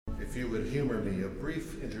if you would humor me, a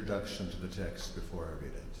brief introduction to the text before I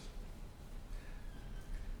read it.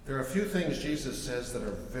 There are a few things Jesus says that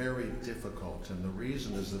are very difficult, and the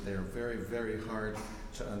reason is that they are very, very hard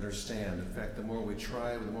to understand. In fact, the more we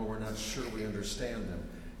try, the more we're not sure we understand them.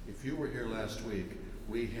 If you were here last week,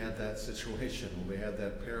 we had that situation. We had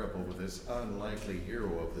that parable with this unlikely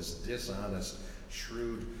hero of this dishonest,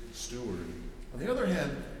 shrewd steward. On the other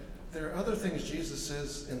hand, there are other things Jesus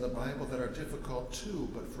says in the Bible that are difficult too,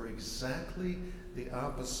 but for exactly the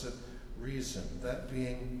opposite reason. That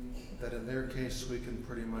being that in their case, we can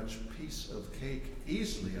pretty much piece of cake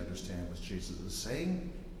easily understand what Jesus is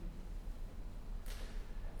saying.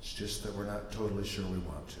 It's just that we're not totally sure we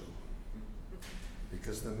want to.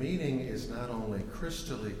 Because the meaning is not only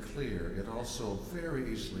crystally clear, it also very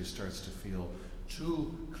easily starts to feel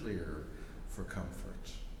too clear for comfort.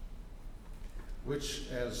 Which,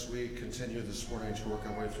 as we continue this morning to work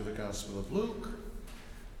our way through the Gospel of Luke,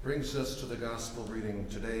 brings us to the Gospel reading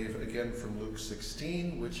today, again from Luke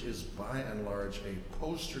 16, which is by and large a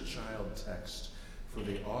poster child text for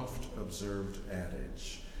the oft-observed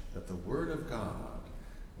adage that the Word of God,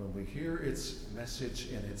 when we hear its message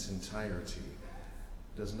in its entirety,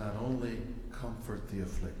 does not only comfort the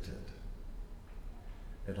afflicted,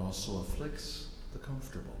 it also afflicts the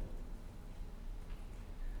comfortable.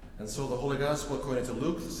 And so the Holy Gospel, according to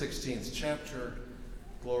Luke, the 16th chapter,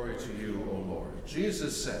 glory to you, O Lord.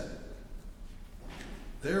 Jesus said,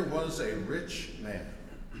 "There was a rich man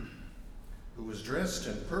who was dressed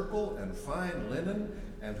in purple and fine linen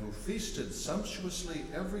and who feasted sumptuously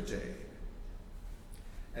every day.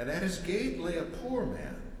 And at his gate lay a poor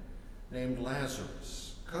man named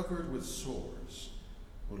Lazarus, covered with sores,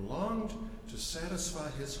 who longed to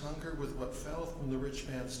satisfy his hunger with what fell from the rich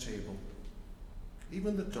man's table.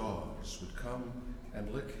 Even the dogs would come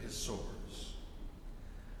and lick his sores.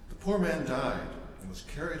 The poor man died and was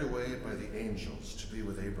carried away by the angels to be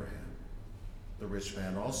with Abraham. The rich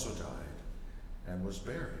man also died and was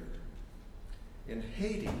buried. In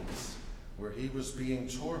Hades, where he was being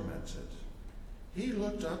tormented, he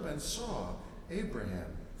looked up and saw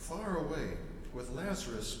Abraham far away with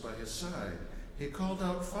Lazarus by his side. He called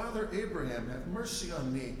out, 'Father Abraham, have mercy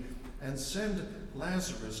on me and send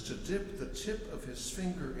Lazarus to dip the tip of his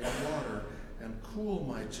finger in water and cool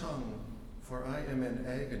my tongue, for I am in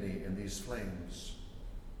agony in these flames.'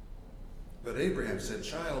 But Abraham said,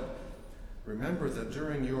 'Child, remember that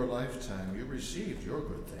during your lifetime you received your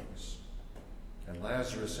good things, and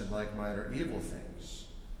Lazarus in like manner evil things.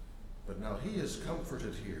 But now he is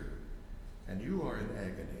comforted here, and you are in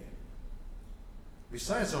agony.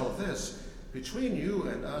 Besides all of this, between you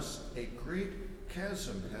and us a great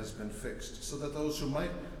chasm has been fixed, so that those who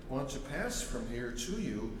might want to pass from here to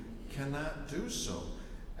you cannot do so,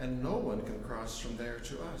 and no one can cross from there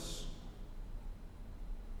to us.'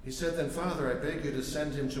 He said, 'Then, Father, I beg you to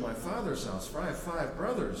send him to my father's house, for I have 5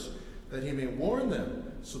 brothers, that he may warn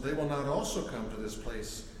them, so they will not also come to this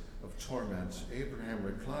place of torment.' Abraham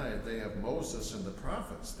replied, 'They have Moses and the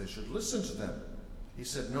prophets. They should listen to them.' He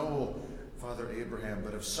said, 'No, Father Abraham,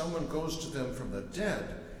 but if someone goes to them from the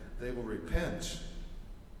dead, they will repent.'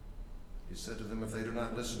 He said to them, 'If they do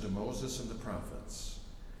not listen to Moses and the prophets,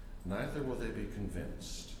 neither will they be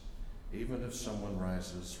convinced, even if someone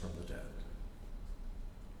rises from the dead.'"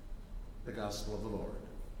 The Gospel of the Lord.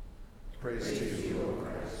 Praise to you, O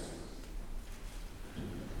Christ.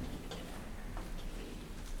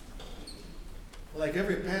 Like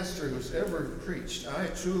every pastor who's ever preached, I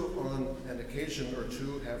too, on an occasion or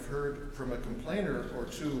two, have heard from a complainer or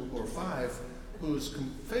 2 or 5 whose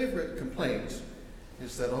favorite complaint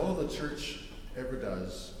is that all the church ever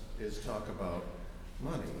does is talk about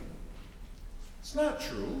money. It's not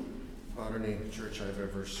true about any church I've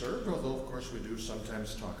ever served, although of course we do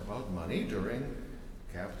sometimes talk about money during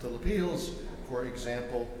capital appeals, for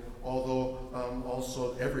example, although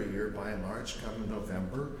also every year, by and large, come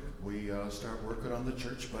November, we start working on the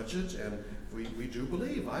church budget, and we do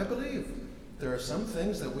believe, I believe, there are some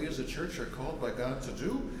things that we as a church are called by God to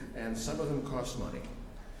do, and some of them cost money.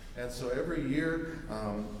 And so every year,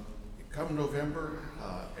 come November,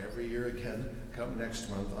 every year again, come next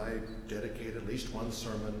month, I dedicate at least one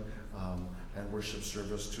sermon and worship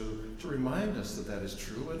service to remind us that that is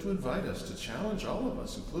true, and to invite us, to challenge all of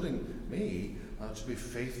us, including me, to be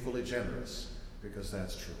faithfully generous, because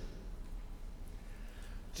that's true.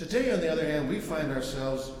 Today, on the other hand, we find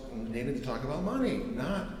ourselves needing to talk about money,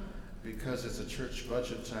 not because it's a church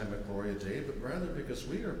budget time at Gloria Day, but rather because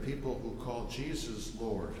we are people who call Jesus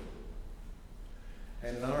Lord.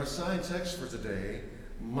 And in our assigned text for today,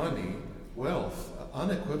 money, wealth,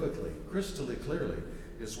 unequivocally, crystally clearly,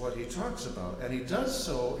 is what he talks about. And he does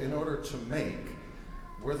so in order to make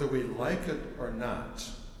whether we like it or not,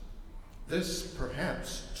 this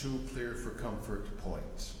perhaps too clear for comfort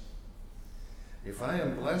point. If I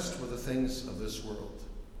am blessed with the things of this world,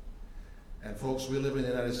 and folks, we live in the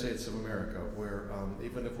United States of America, where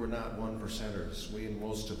even if we're not one percenters,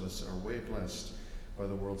 most of us are way blessed by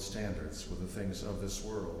the world standards with the things of this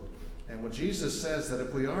world. And when Jesus says that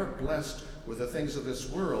if we are blessed with the things of this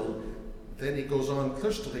world, then he goes on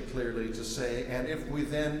crystal clearly to say, and if we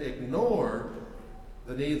then ignore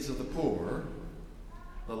the needs of the poor,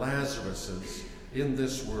 the Lazaruses in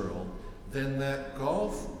this world, then that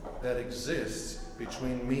gulf that exists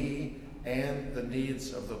between me and the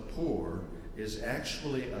needs of the poor is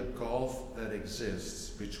actually a gulf that exists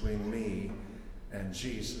between me and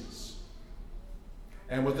Jesus.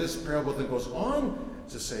 And what this parable then goes on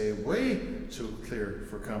to say, way too clear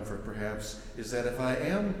for comfort perhaps, is that if I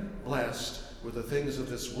am blessed with the things of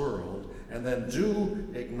this world and then do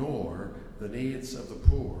ignore the needs of the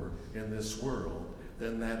poor in this world,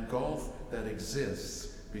 then that gulf that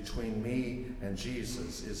exists between me and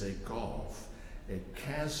Jesus is a gulf, a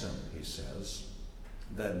chasm, he says,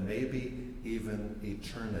 that maybe even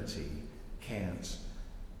eternity can't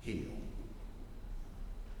heal.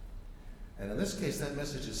 And in this case, that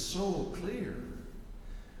message is so clear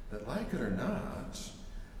that, like it or not,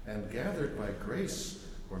 and gathered by grace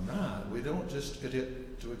or not, we don't just get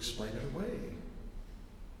it to explain it away.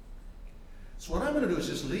 So what I'm going to do is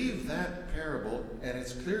just leave that parable and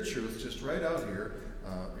its clear truth just right out here.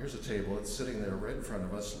 Here's a table. It's sitting there right in front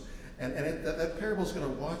of us. And that parable is going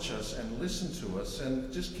to watch us and listen to us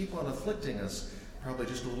and just keep on afflicting us, probably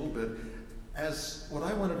just a little bit, as what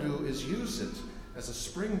I want to do is use it as a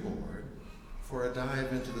springboard for a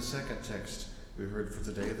dive into the second text we heard for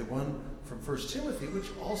today, the one from 1 Timothy, which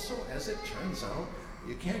also, as it turns out,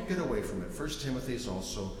 you can't get away from it. 1 Timothy is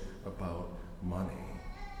also about money.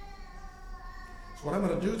 So what I'm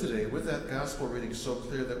going to do today with that gospel reading so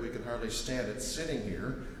clear that we can hardly stand it, sitting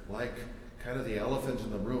here like kind of the elephant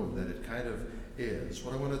in the room that it kind of is.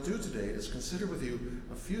 What I want to do today is consider with you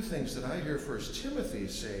a few things that I hear 1 Timothy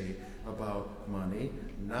say about money,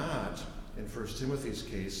 not in 1 Timothy's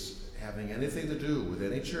case having anything to do with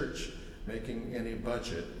any church making any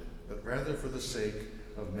budget, but rather for the sake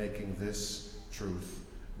of making this truth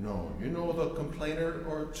known. You know the complainer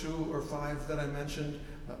or two or five that I mentioned?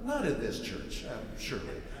 Not in this church, surely,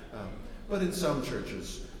 but in some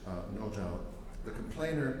churches, no doubt. The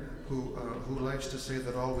complainer who likes to say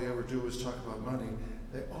that all we ever do is talk about money,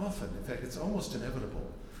 they often, in fact, it's almost inevitable,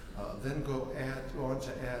 then go on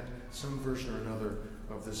to add some version or another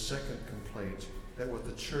of the second complaint, that what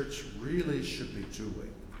the church really should be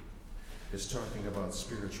doing is talking about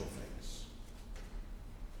spiritual things.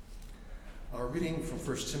 Our reading from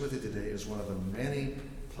 1 Timothy today is one of the many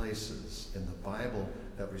places in the Bible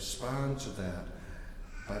that respond to that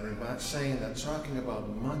by saying that talking about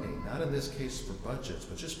money, not in this case for budgets,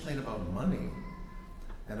 but just plain about money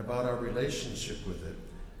and about our relationship with it,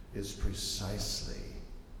 is precisely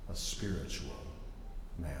a spiritual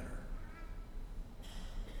matter.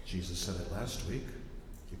 Jesus said it last week.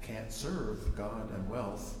 You can't serve God and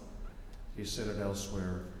wealth. He said it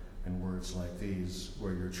elsewhere in words like these,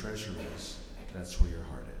 where your treasure is, that's where your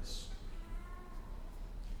heart is.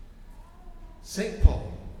 St.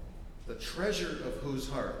 Paul, the treasure of whose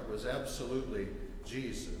heart was absolutely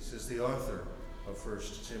Jesus, is the author of 1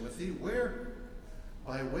 Timothy, where,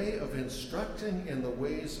 by way of instructing in the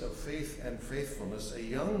ways of faith and faithfulness, a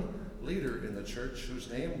young leader in the church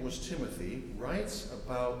whose name was Timothy writes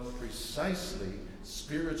about precisely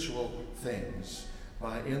spiritual things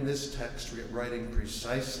by, in this text, writing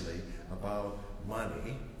precisely about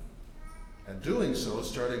money, and doing so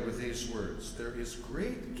starting with these words: there is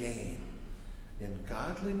great gain in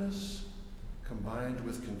godliness combined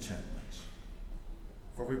with contentment.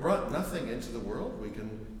 For we brought nothing into the world, we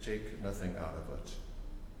can take nothing out of it.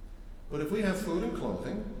 But if we have food and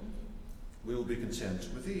clothing, we will be content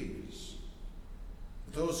with these.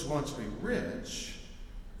 But those who want to be rich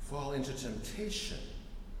fall into temptation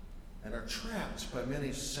and are trapped by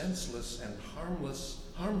many senseless and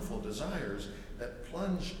harmful desires that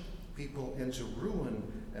plunge people into ruin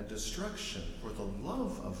and destruction. For the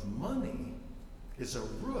love of money is a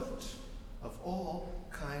root of all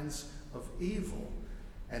kinds of evil.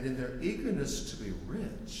 And in their eagerness to be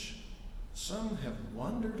rich, some have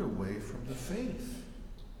wandered away from the faith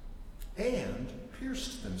and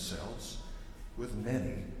pierced themselves with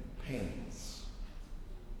many pains.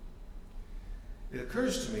 It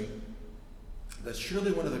occurs to me that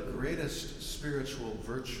surely one of the greatest spiritual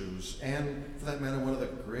virtues, and for that matter, one of the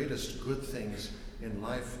greatest good things in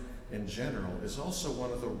life in general, is also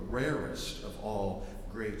one of the rarest of all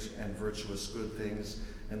great and virtuous good things,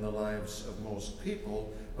 in the lives of most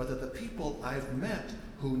people, but that the people I've met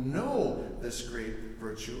who know this great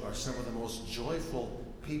virtue are some of the most joyful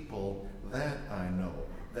people that I know.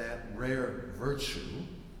 That rare virtue,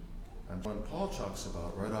 and when Paul talks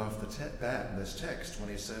about right off the bat in this text, when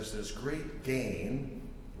he says there's great gain,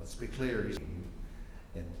 let's be clear, he's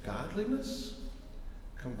in godliness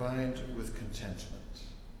combined with contentment.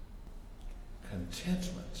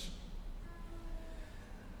 Contentment.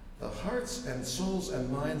 The hearts and souls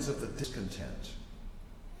and minds of the discontent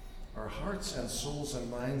are hearts and souls and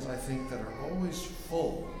minds, I think, that are always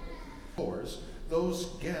full. Those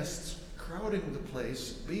guests crowding the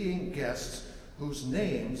place, being guests whose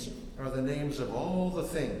names are the names of all the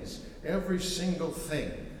things, every single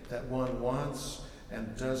thing that one wants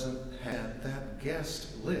and doesn't have. That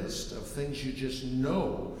guest list of things you just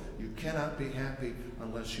know you cannot be happy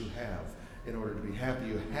unless you have. In order to be happy,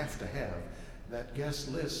 you have to have. That guest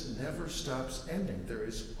list never stops ending. There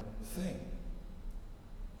is one thing.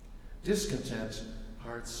 Discontent,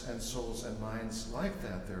 hearts and souls and minds like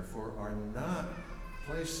that, therefore, are not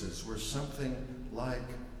places where something like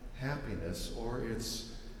happiness or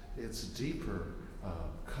its deeper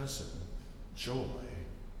cousin, joy,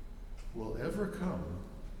 will ever come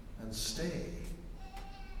and stay.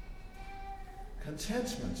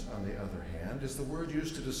 Contentment, on the other hand, is the word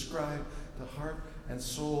used to describe the heart and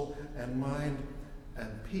soul and mind and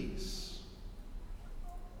peace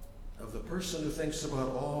of the person who thinks about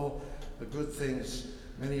all the good things,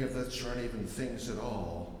 many of which aren't even things at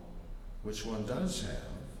all, which one does have.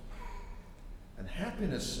 And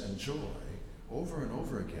happiness and joy, over and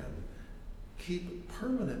over again, keep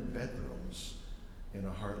permanent bedrooms in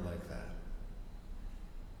a heart like that.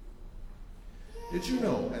 Did you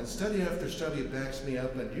know, and study after study backs me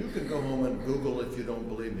up, and you can go home and Google if you don't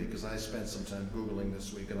believe me, because I spent some time Googling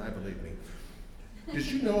this week, and I believe me. Did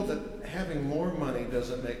you know that having more money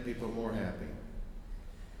doesn't make people more happy?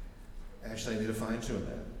 Actually, I need to fine-tune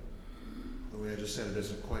that. The way I just said it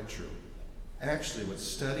isn't quite true. Actually, what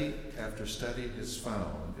study after study has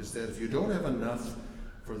found is that if you don't have enough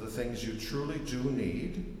for the things you truly do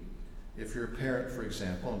need, if you're a parent, for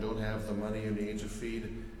example, and don't have the money you need to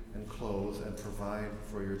feed and clothe and provide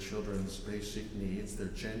for your children's basic needs, their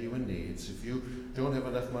genuine needs, if you don't have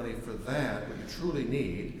enough money for that, what you truly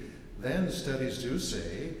need, then studies do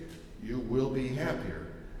say you will be happier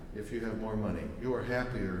if you have more money. You are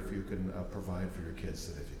happier if you can provide for your kids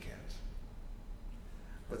than if you can't.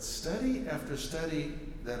 But study after study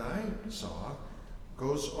that I saw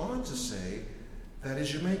goes on to say that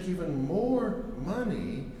as you make even more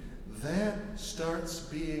money, that starts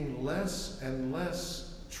being less and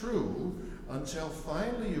less true until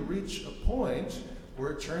finally you reach a point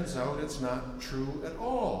where it turns out it's not true at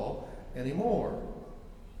all anymore.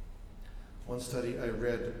 One study I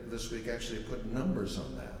read this week actually put numbers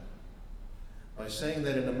on that by saying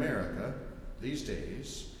that in America these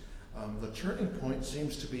days, the turning point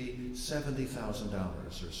seems to be $70,000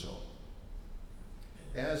 or so.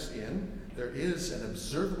 As in, there is an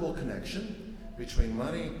observable connection between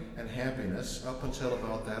money and happiness up until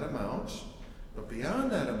about that amount. But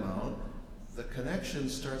beyond that amount, the connection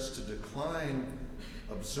starts to decline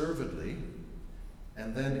observedly,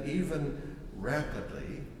 and then even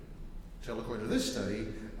rapidly, till according to this study,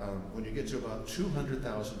 when you get to about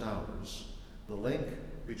 $200,000, the link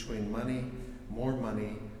between money,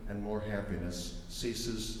 and more happiness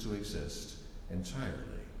ceases to exist entirely.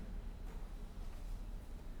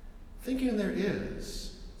 Thinking there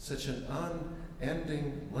is such an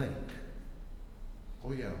unending link.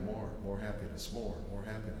 Oh yeah, more happiness, more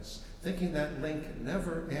happiness. Thinking that link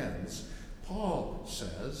never ends, Paul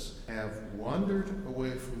says, have wandered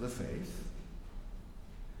away from the faith,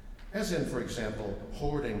 as in, for example,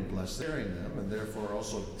 hoarding blessings, sharing them, and therefore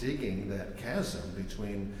also digging that chasm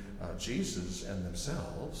between Jesus and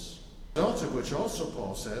themselves. The result of which also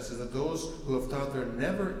Paul says is that those who have thought there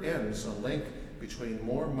never ends a link between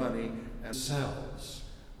more money and themselves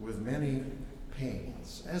with many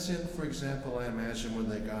pains. As in, for example, I imagine when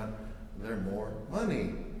they got their more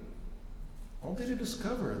money, only to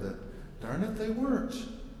discover that, darn it, they weren't.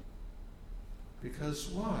 Because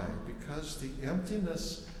why? Because the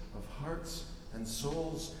emptiness of hearts and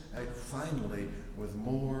souls and finally with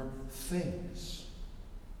more things.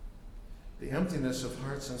 The emptiness of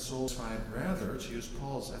hearts and souls find rather, to use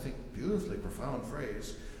Paul's, I think, beautifully profound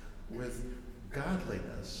phrase, with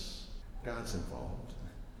godliness, God's involved,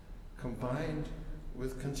 combined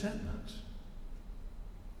with contentment.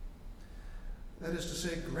 That is to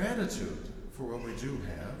say, gratitude for what we do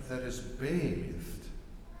have, that is bathed,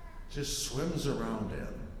 just swims around in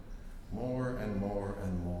more and more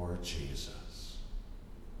and more Jesus,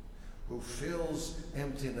 who fills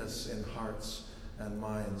emptiness in hearts and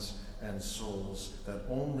minds and souls that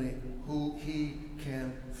only who he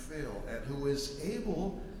can fill, and who is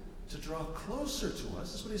able to draw closer to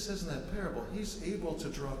us. That's what he says in that parable. He's able to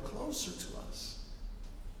draw closer to us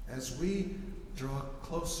as we draw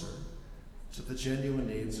closer to the genuine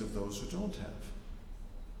needs of those who don't have.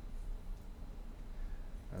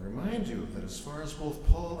 I remind you that as far as both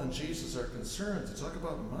Paul and Jesus are concerned, to talk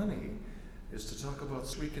about money is to talk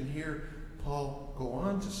about, we can hear Paul go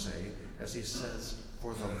on to say, as he says,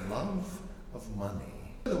 for the love of money.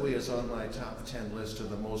 By the way, is on my top 10 list of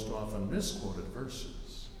the most often misquoted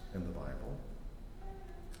verses in the Bible.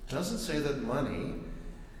 It doesn't say that money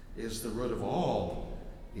is the root of all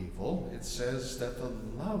evil. It says that the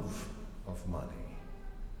love of money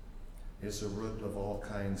is the root of all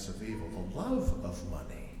kinds of evil. The love of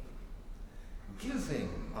money. Giving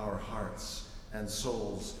our hearts and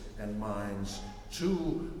souls and minds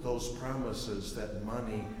to those promises that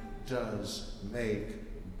money does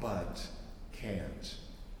make but can't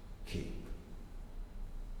keep.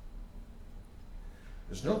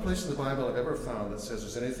 There's no place in the Bible I've ever found that says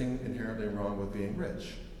there's anything inherently wrong with being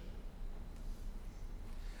rich.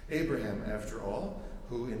 Abraham, after all,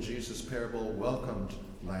 who in Jesus' parable welcomed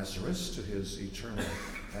Lazarus to his eternal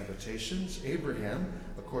habitations, Abraham,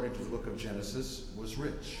 according to the book of Genesis, was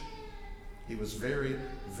rich. He was very,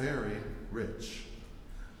 very rich,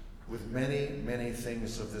 with many, many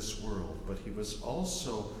things of this world, but he was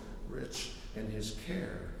also rich in his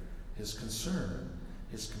care, his concern,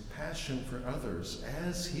 his compassion for others,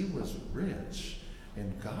 as he was rich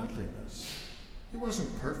in godliness. He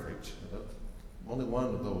wasn't perfect. Only one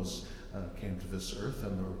of those came to this earth,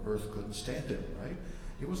 and the earth couldn't stand him, right?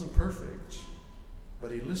 He wasn't perfect,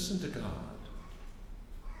 but he listened to God.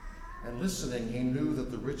 And listening, he knew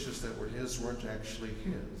that the riches that were his weren't actually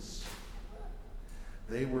his.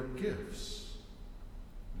 They were gifts,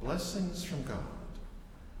 blessings from God,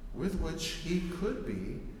 with which he could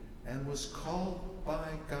be and was called by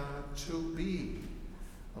God to be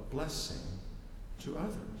a blessing to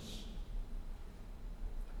others.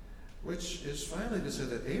 Which is finally to say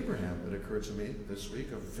that Abraham, it occurred to me this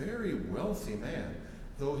week, a very wealthy man,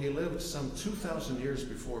 though he lived some 2,000 years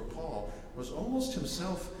before Paul, was almost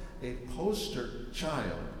himself a poster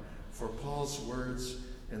child for Paul's words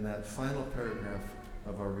in that final paragraph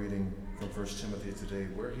of our reading from 1 Timothy today,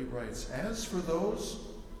 where he writes, as for those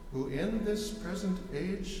who in this present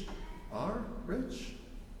age are rich,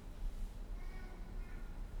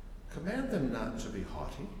 command them not to be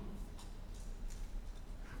haughty,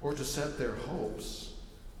 or to set their hopes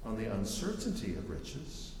on the uncertainty of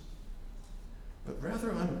riches, but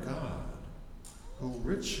rather on God, who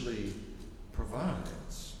richly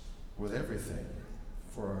provides with everything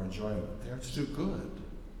for our enjoyment. They are to do good.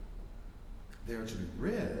 They are to be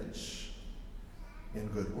rich in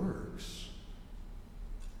good works,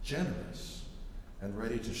 generous and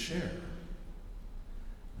ready to share,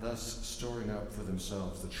 thus storing up for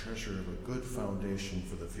themselves the treasure of a good foundation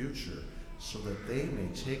for the future, so that they may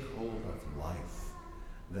take hold of life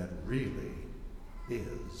that really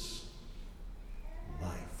is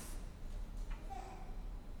life.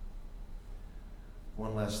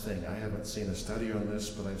 One last thing. I haven't seen a study on this,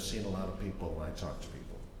 but I've seen a lot of people when I talk to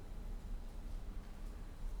people.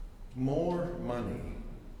 More money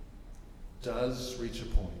does reach a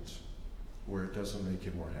point where it doesn't make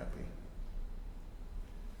you more happy.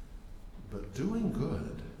 But doing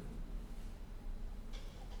good,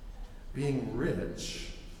 being rich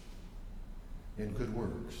in good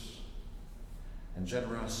works and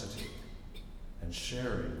generosity and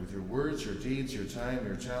sharing with your words, your deeds, your time,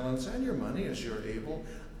 your talents, and your money as you're able,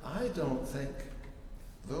 I don't think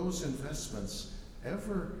those investments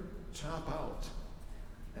ever top out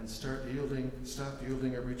and stop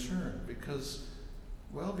yielding a return. Because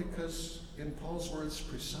in Paul's words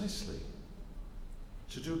precisely,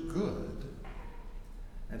 to do good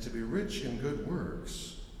and to be rich in good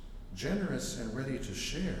works, generous and ready to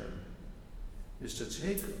share, is to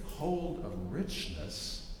take hold of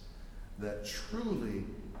richness that truly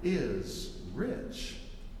is rich,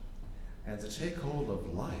 and to take hold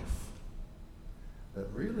of life that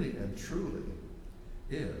really and truly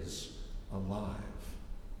is alive.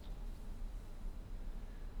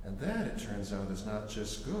 And that, it turns out, is not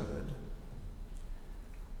just good,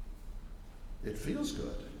 it feels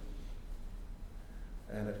good,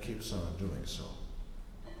 and it keeps on doing so.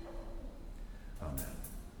 Amen.